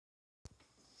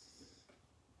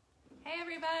Hey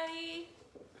everybody!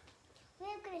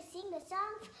 We're going to sing a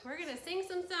song. We're going to sing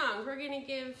some songs. We're going to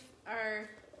give our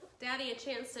daddy a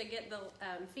chance to get the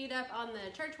feed up on the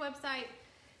church website.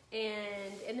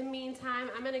 And in the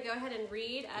meantime, I'm going to go ahead and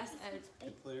read us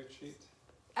a lyric sheet.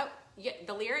 Oh, yeah,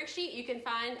 the lyric sheet you can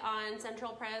find on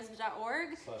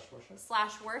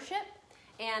centralpres.org/worship.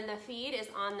 And the feed is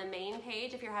on the main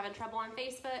page if you're having trouble on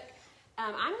Facebook.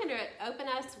 I'm going to open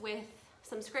us with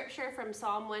some scripture from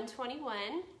Psalm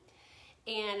 121.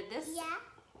 And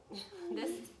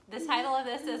the title of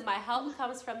this is My Help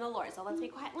Comes from the Lord. So let's be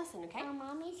quiet and listen, okay?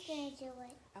 Mommy's going to do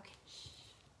it. Okay.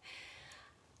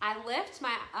 I lift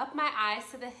up my eyes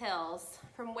to the hills.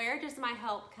 From where does my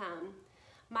help come?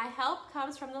 My help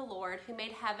comes from the Lord who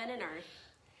made heaven and earth.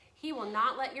 He will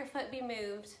not let your foot be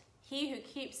moved. He who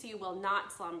keeps you will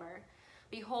not slumber.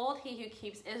 Behold, he who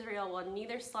keeps Israel will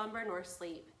neither slumber nor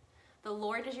sleep. The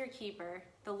Lord is your keeper.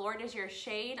 The Lord is your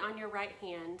shade on your right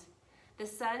hand. The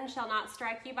sun shall not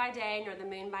strike you by day, nor the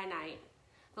moon by night.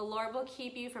 The Lord will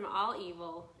keep you from all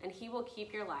evil, and he will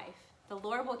keep your life. The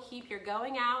Lord will keep your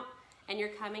going out and your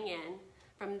coming in,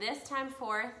 from this time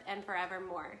forth and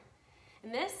forevermore.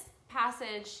 And this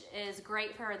passage is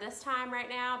great for this time right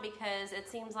now because it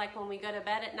seems like when we go to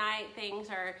bed at night, things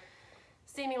are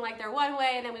seeming like they're one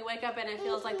way, and then we wake up and it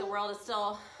feels like the world is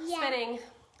still spinning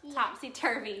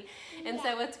topsy-turvy. And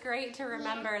so it's great to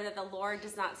remember that the Lord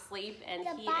does not sleep, and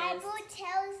the Bible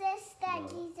tells us that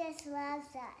Jesus loves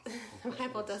us. The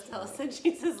Bible does tell us that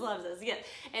Jesus loves us, yes.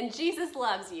 And Jesus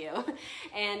loves you.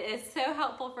 And it's so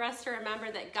helpful for us to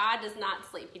remember that God does not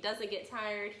sleep. He doesn't get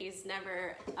tired. He's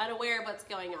never unaware of what's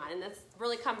going on. And that's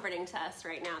really comforting to us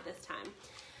right now at this time.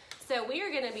 So we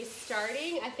are going to be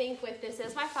starting, I think, with This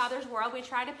Is My Father's World. We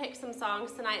try to pick some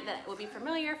songs tonight that will be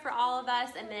familiar for all of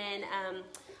us, and then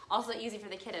also easy for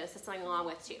the kiddos to sing along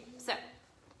with too. So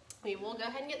we will go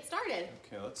ahead and get started.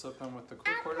 Okay, let's open with the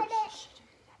quick word.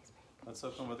 Let's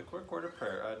open with a quick word of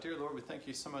prayer. Dear Lord, we thank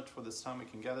you so much for this time we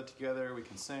can gather together, we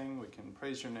can sing, we can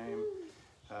praise your name.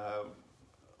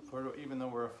 Lord, even though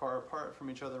we're far apart from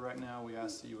each other right now, we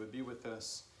ask that you would be with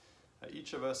us,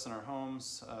 each of us in our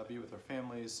homes, be with our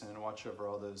families, and watch over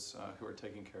all those who are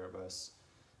taking care of us.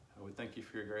 We thank you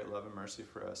for your great love and mercy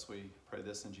for us. We pray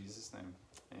this in Jesus' name.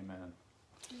 Amen.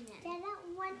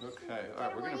 Okay, all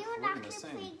right, we're going to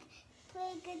sing.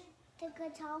 Play the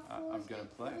guitar for I'm going to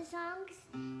play the songs.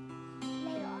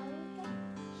 Play all of them.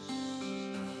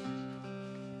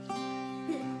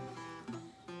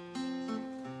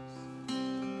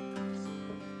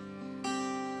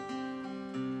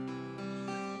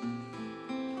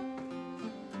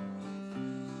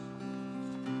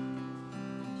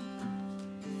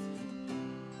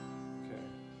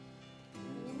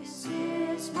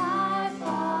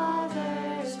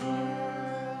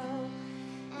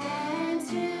 And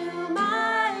to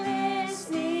my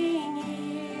listening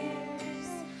ear,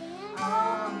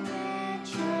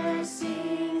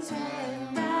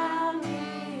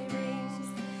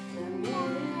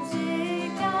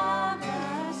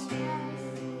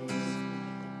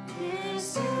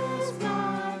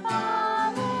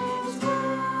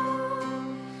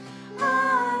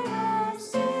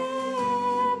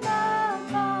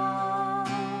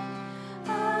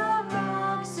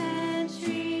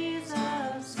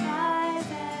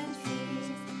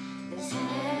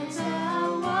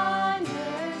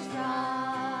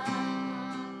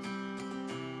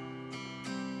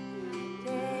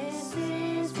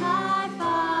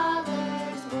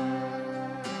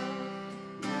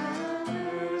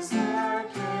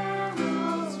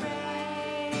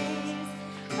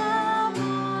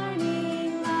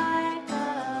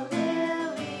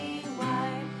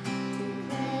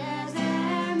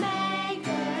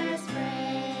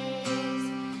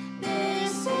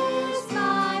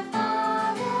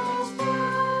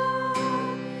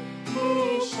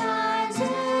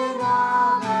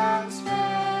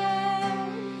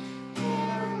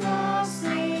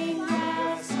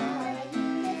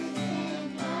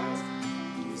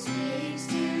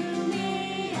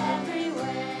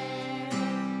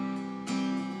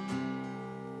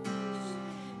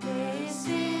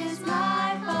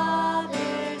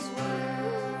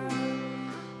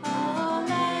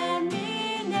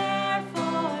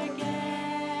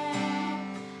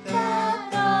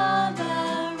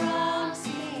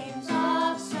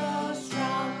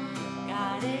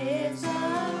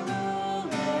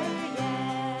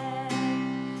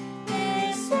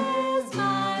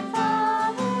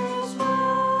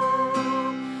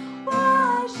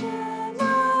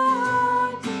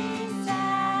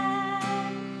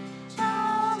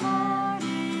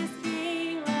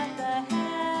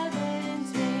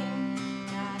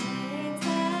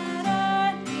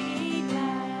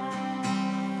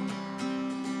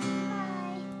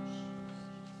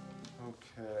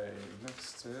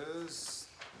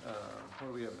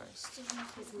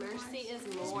 mercy is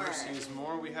His more. mercy is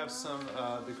more. We have some,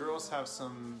 the girls have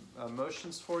some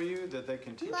motions for you that they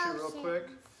can teach you real quick.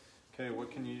 Okay,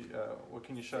 what can you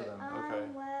show them? Okay.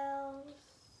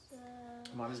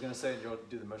 Mommy's going to say it, you'll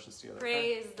do the motions together.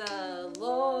 Praise the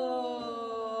Lord.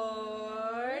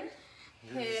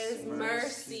 His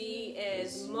mercy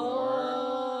is more.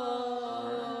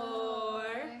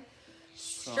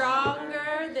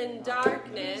 Stronger than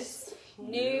darkness,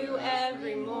 new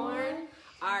every morn.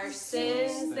 Our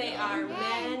sins, they are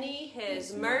many.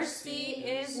 His mercy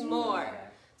is more.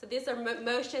 So these are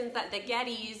motions that the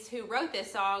Gettys, who wrote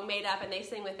this song, made up, and they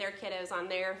sing with their kiddos on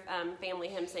their family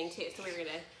hymn sing too. So we're going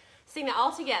to sing that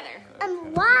all together.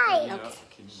 Why? Okay.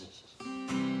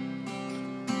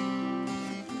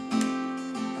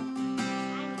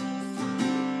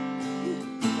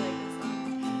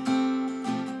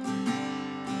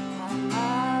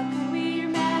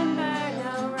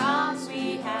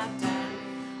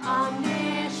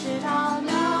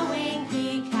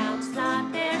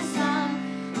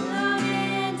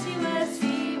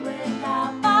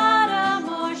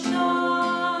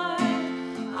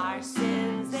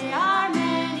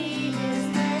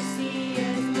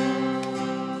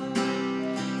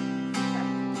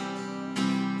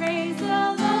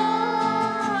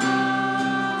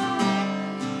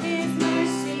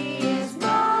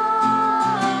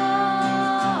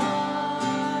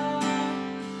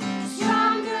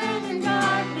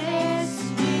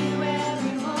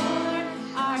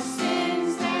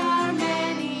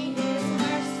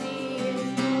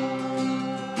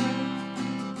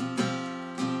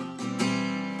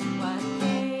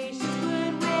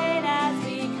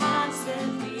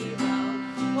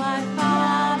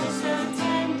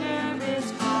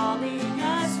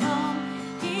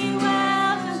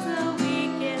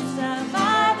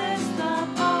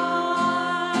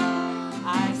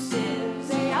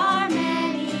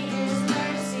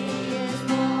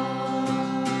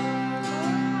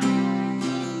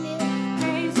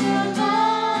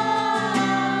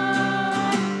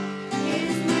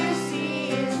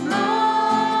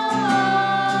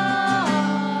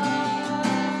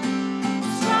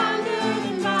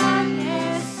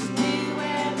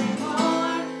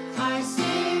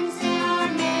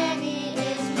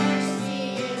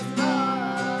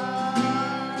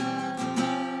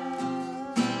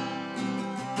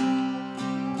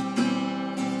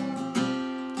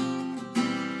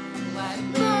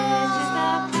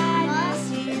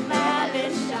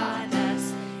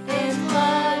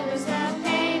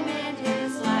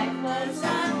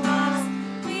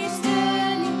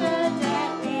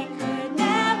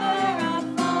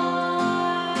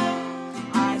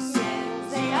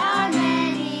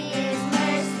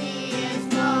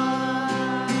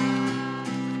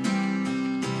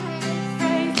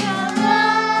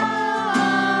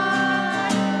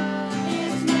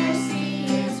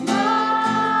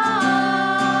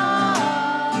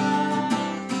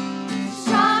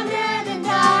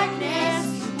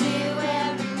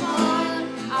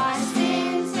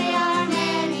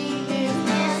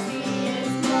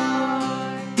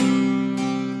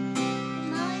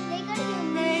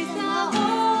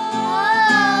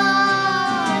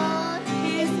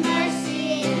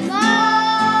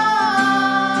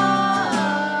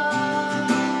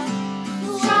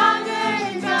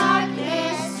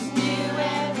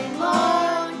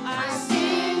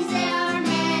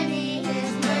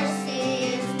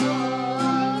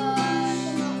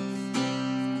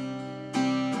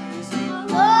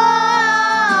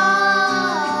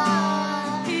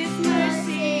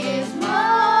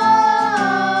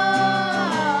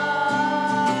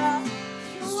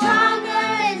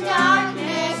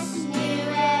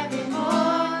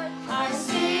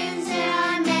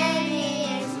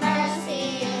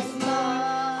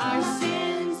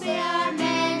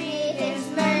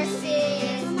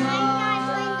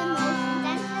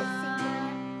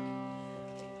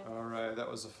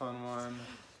 was a fun one.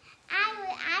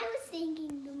 I was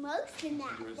thinking the most in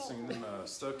that. You were thing. singing the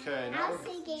most. Okay, I was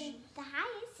thinking the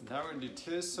highest. now we're going to do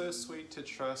 'Tis So Sweet to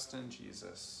Trust in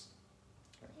Jesus.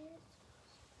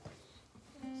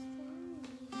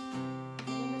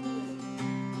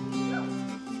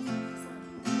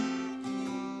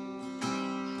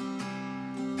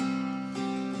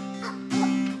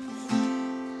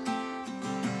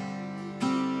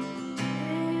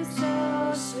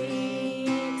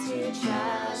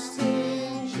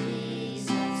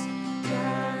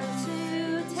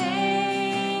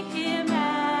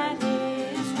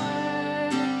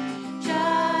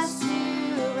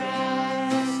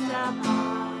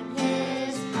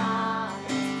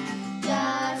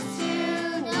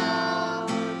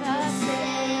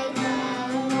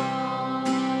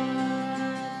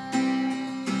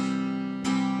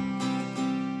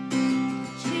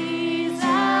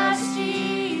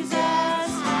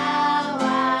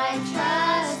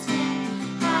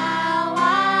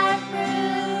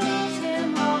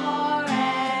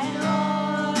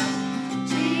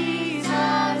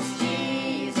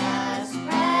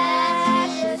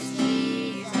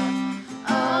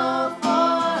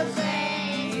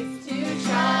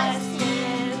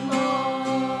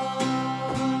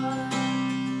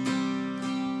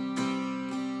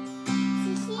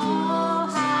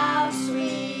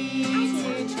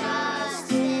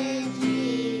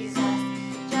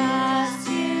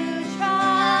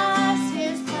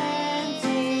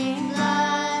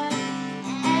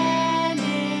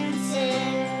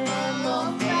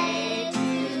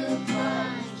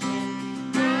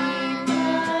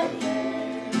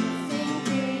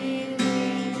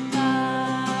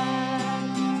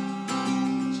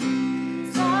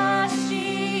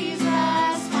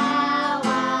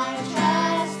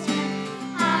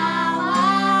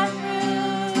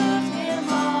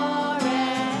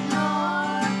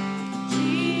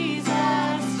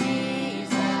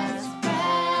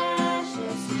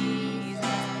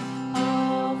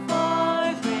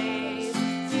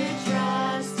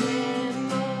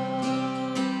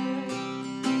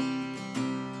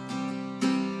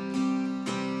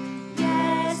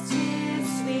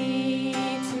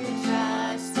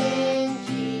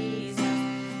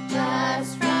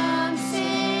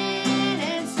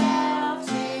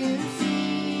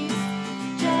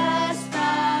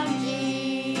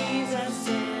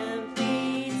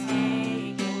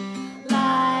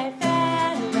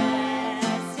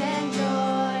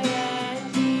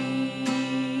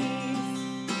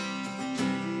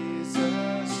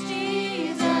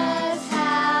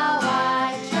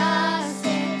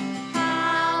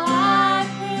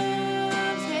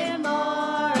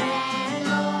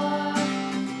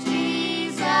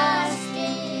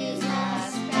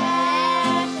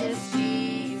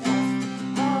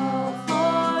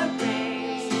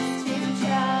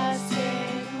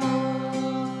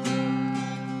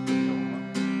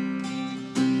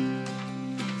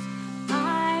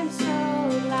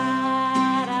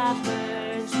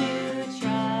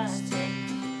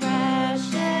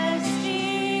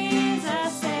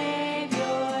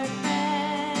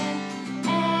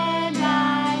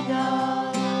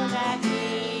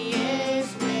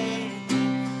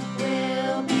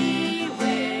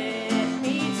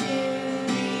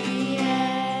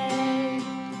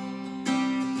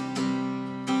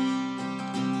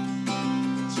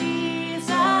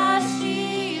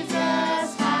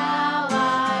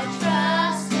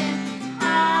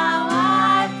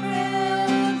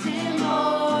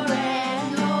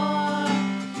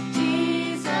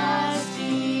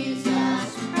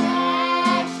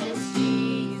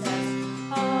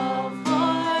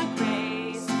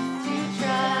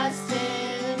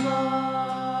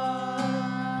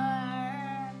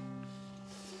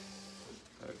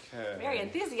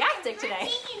 enthusiastic today.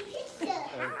 Taking pictures.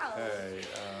 Okay.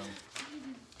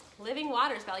 Living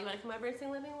Waters, Belle. You want to come over and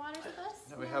sing Living Waters with us?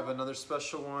 Now we have another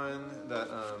special one that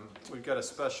we've got a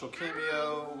special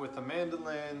cameo with a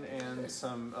mandolin and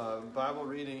some Bible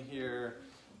reading here.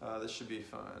 This should be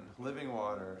fun. Living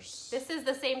Waters. This is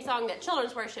the same song that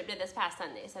Children's Worship did this past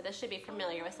Sunday, so this should be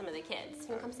familiar with some of the kids. You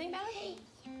want to come sing, Belle?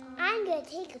 I'm going to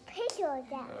take a picture of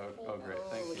that. Oh, great.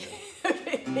 Thank you.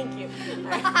 Okay, thank you.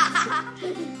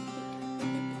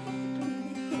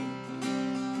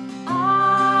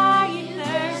 Are you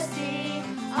thirsty?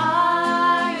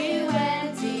 Are you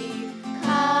empty?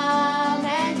 Come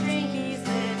and drink these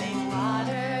living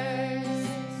waters.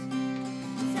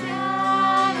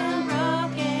 Sad and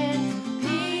broken,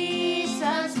 peace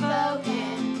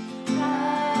unspoken,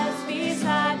 rest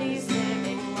beside these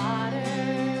living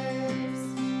waters.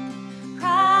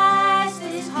 Christ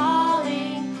is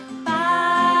calling,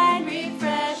 find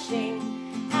refreshing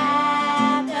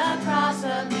at the cross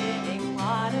of living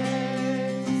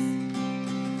waters.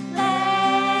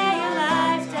 Lay your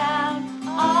life down,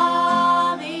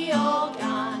 all the old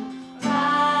gone,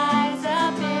 rise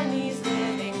up in these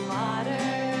living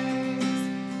waters.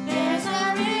 There's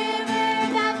a river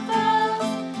that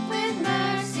flows with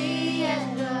mercy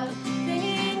and love,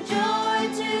 bringing joy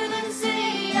to the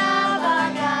city of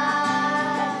our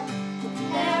God.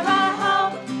 There our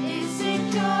hope is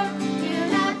secure, do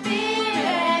not fear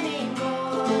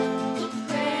anymore.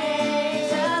 Praise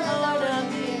the Lord of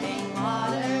living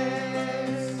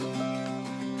waters.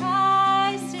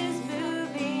 Christ is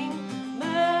moving,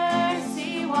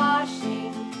 mercy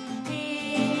washing,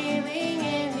 healing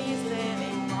in these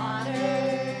living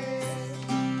waters.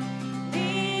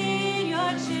 Lead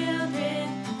your children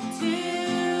to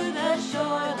the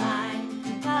shoreline.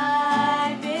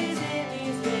 Life is in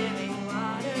these living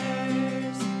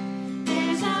waters.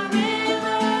 There's a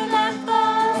river that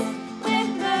flows with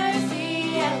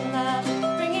mercy and love,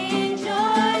 bringing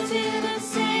joy to the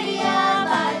city of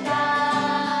our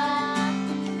God.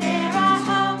 There our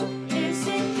hope is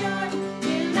secure,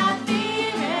 do not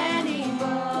fear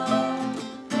anymore.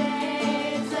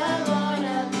 Praise the Lord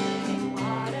of living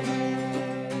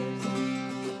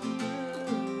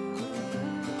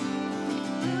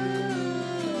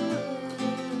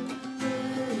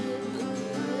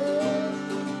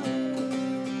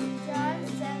John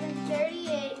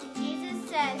 7:38, Jesus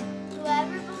said,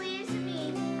 "Whoever believes in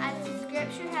me, as the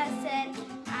scripture has said,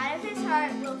 out of his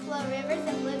heart will flow rivers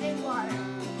of living water."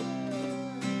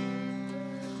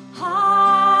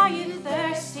 Are you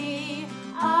thirsty?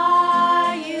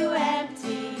 Are you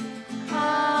empty?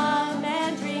 Come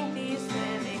and drink these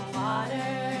living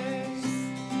waters.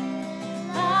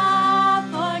 Love,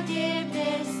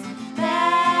 forgiveness,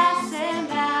 vast and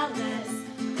boundless.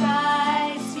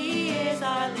 Christ, He is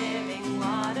our living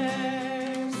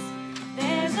waters.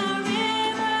 There's a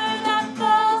river that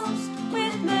flows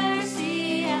with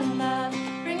mercy and love,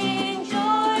 bringing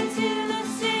joy to the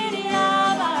city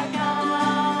of our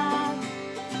God.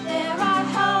 There our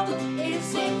hope is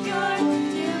secure,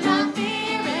 do not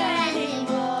fear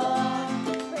anymore.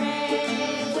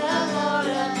 Praise the Lord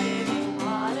of living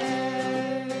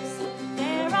waters.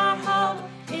 There our hope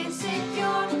is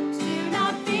secure, do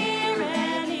not fear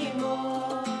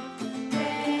anymore.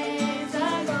 Praise the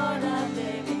Lord of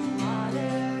living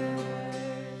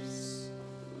waters.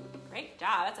 Great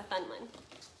job, that's a fun one.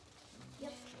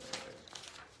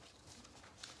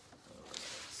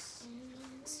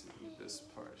 Let's see this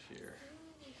part here.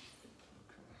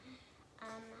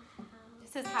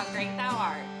 This is How Great Thou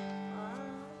Art.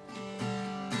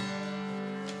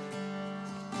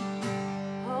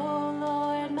 Oh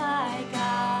Lord my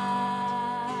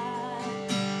God,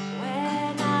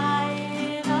 when I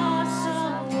in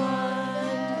awesome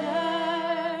wonder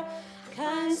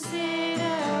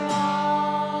consider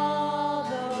all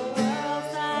the worlds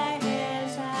thy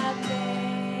hands have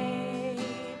made,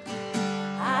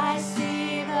 I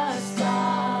see the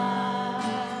stars,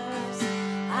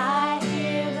 I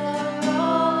hear the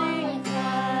rolling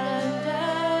thunder.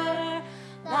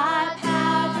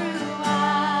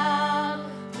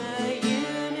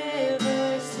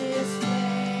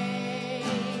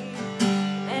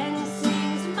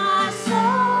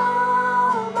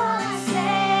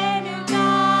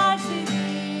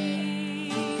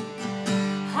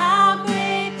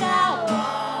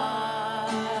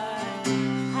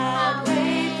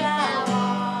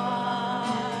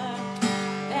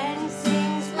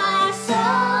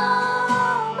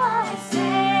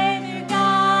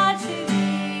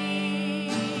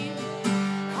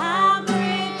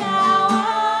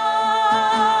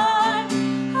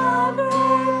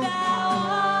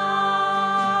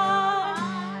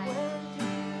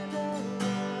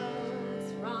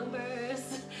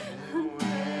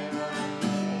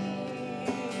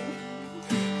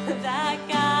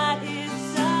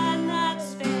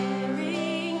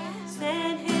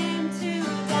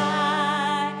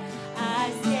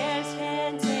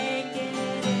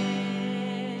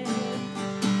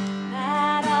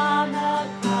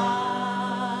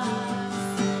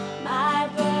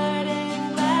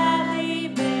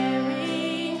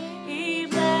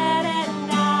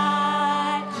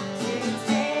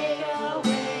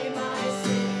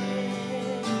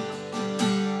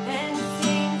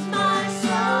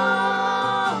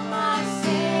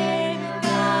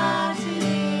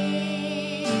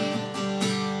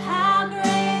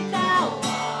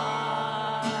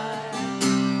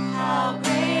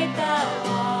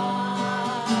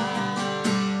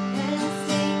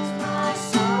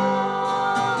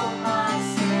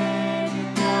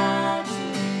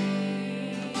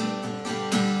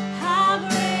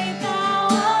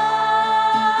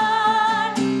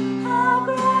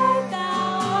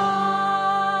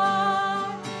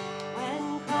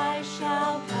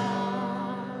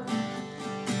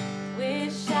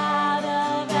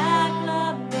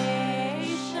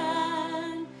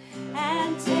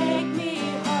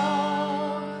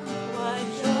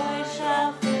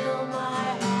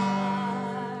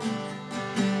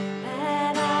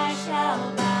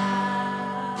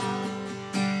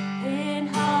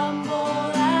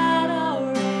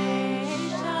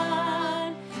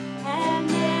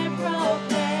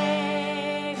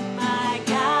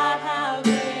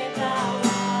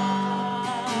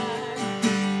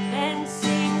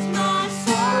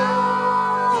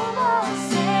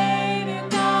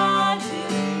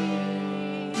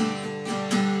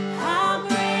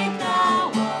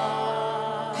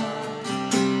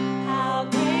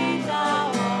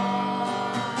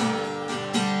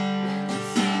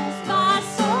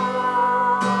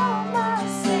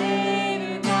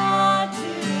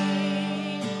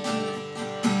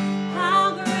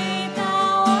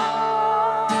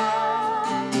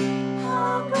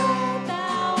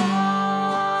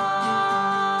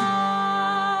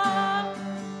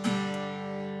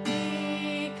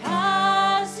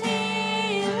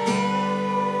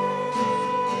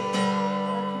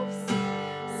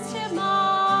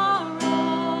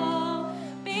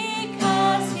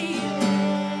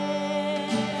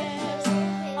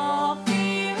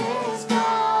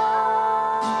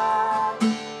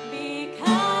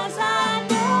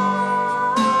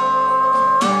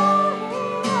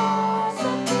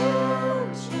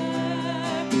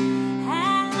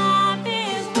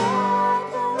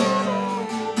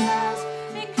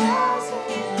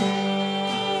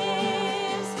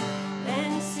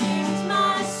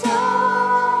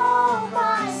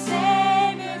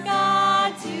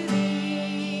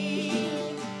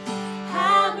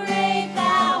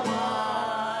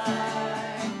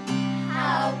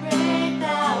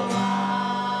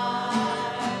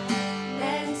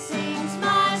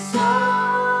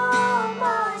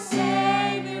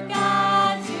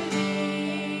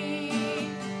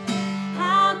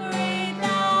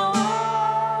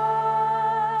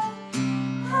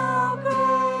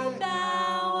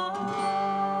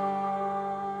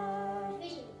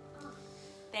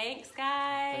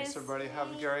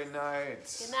 Have a great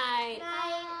night. Good night. Night.